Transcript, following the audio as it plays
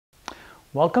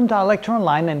Welcome to our lecture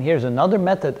online, and here's another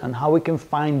method on how we can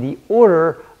find the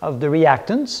order of the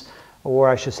reactants, or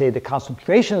I should say the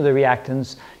concentration of the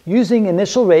reactants, using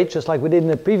initial rate, just like we did in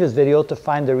the previous video, to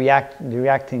find the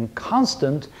reacting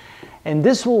constant. And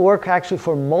this will work actually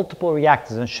for multiple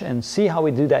reactants, and see how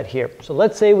we do that here. So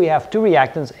let's say we have two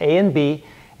reactants, A and B,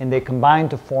 and they combine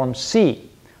to form C.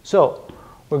 So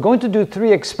we're going to do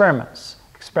three experiments.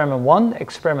 Experiment 1,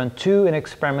 Experiment 2, and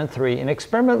Experiment 3. In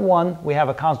Experiment 1, we have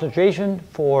a concentration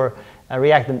for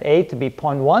reactant A to be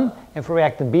 0.1 and for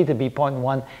reactant B to be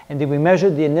 0.1. And then we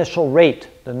measure the initial rate,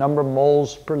 the number of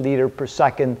moles per liter per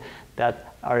second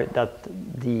that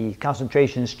the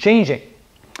concentration is changing.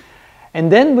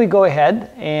 And then we go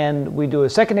ahead and we do a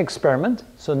second experiment.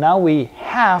 So now we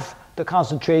halve the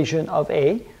concentration of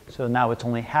A. So now it's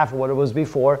only half of what it was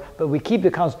before, but we keep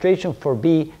the concentration for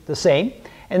B the same.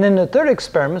 And then the third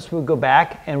experiment, we'll go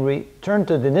back and return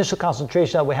to the initial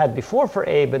concentration that we had before for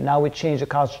A, but now we change the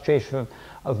concentration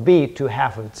of B to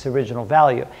half of its original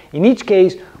value. In each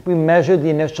case, we measure the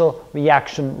initial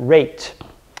reaction rate.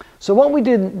 So what we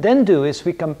then do is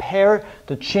we compare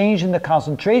the change in the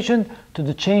concentration to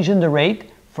the change in the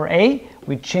rate for A.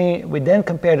 We then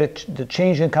compare the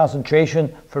change in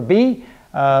concentration for B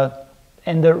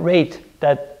and the rate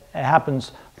that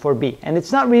happens for B. And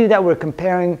it's not really that we're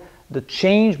comparing the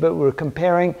change, but we're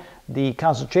comparing the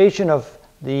concentration of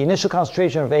the initial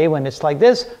concentration of A when it's like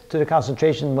this to the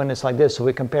concentration when it's like this. So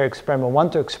we compare experiment 1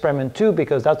 to experiment 2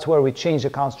 because that's where we change the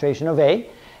concentration of A.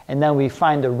 And then we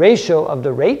find the ratio of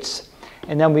the rates.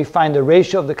 And then we find the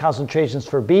ratio of the concentrations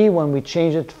for B when we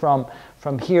change it from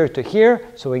here to here.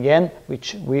 So again,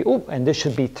 and this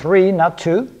should be 3, not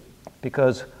 2,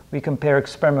 because we compare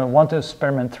experiment 1 to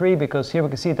experiment 3, because here we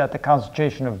can see that the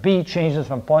concentration of B changes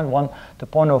from 0.1 to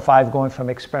 0.05, going from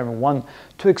experiment 1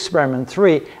 to experiment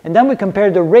 3. And then we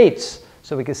compare the rates,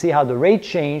 so we can see how the rate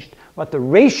changed, what the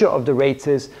ratio of the rates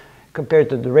is compared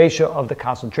to the ratio of the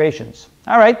concentrations.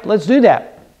 All right, let's do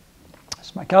that.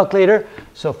 That's my calculator.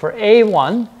 So for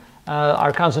A1,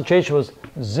 our concentration was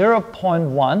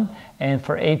 0.1, and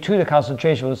for A2, the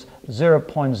concentration was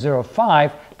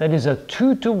 0.05. That is a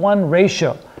 2-to-1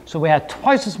 ratio. So we had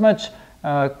twice as much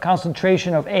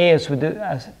concentration of A as we did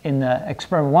in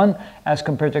experiment 1 as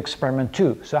compared to experiment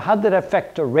 2. So how did it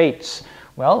affect the rates?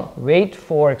 Well, rate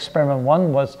for experiment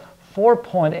 1 was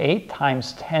 4.8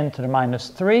 times 10 to the minus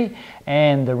 3,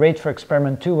 and the rate for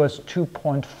experiment 2 was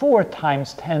 2.4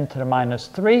 times 10 to the minus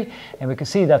 3, and we can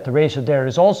see that the ratio there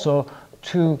is also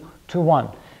 2 to 1.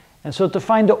 And so to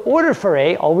find the order for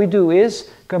A, all we do is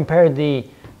compare the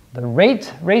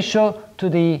rate ratio to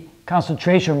the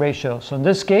concentration ratio. So in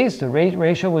this case, the rate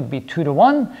ratio would be 2 to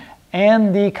 1,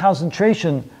 and the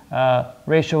concentration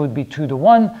ratio would be 2 to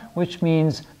 1, which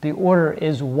means the order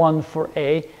is 1 for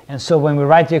A. And so when we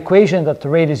write the equation that the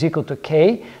rate is equal to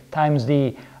K times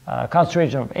the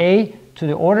concentration of A to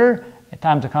the order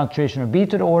times the concentration of B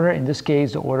to the order, in this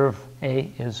case, the order of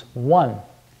A is 1.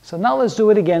 So now let's do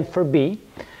it again for B.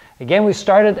 Again, we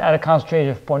started at a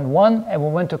concentration of 0.1 and we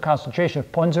went to a concentration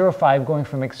of 0.05, going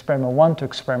from experiment 1 to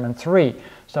experiment 3.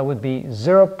 So that would be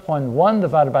 0.1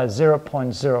 divided by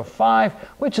 0.05,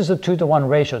 which is a 2-to-1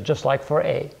 ratio, just like for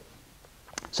A.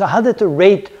 So how did the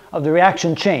rate of the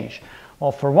reaction change?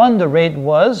 Well, for 1, the rate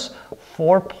was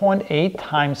 4.8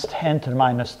 times 10 to the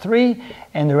minus 3,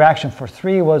 and the reaction for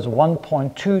 3 was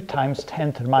 1.2 times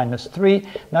 10 to the minus 3.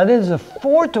 Now this is a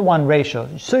 4-to-1 ratio,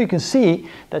 so you can see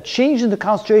that change in the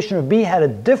concentration of B had a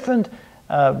different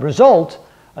result,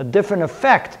 a different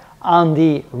effect on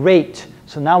the rate.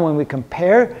 So now when we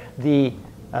compare the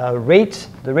rates,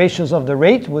 the ratios of the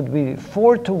rate would be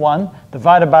 4 to 1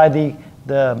 divided by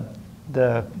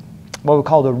the what we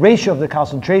call the ratio of the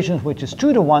concentrations, which is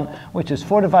 2 to 1, which is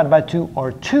 4 divided by 2,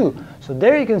 or 2. So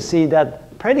there you can see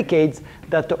that predicates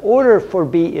that the order for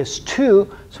B is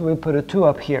 2, so we put a 2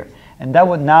 up here. And that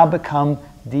would now become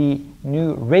the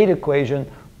new rate equation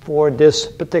for this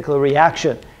particular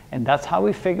reaction. And that's how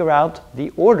we figure out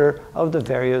the order of the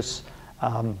various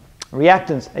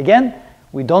reactants. Again,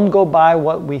 we don't go by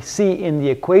what we see in the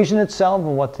equation itself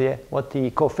and what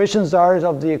the coefficients are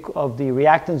of the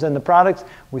reactants and the products.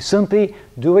 We simply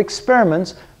do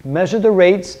experiments, measure the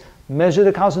rates, measure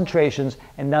the concentrations,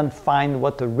 and then find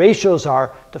what the ratios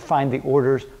are to find the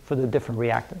orders for the different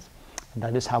reactants. And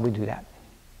that is how we do that.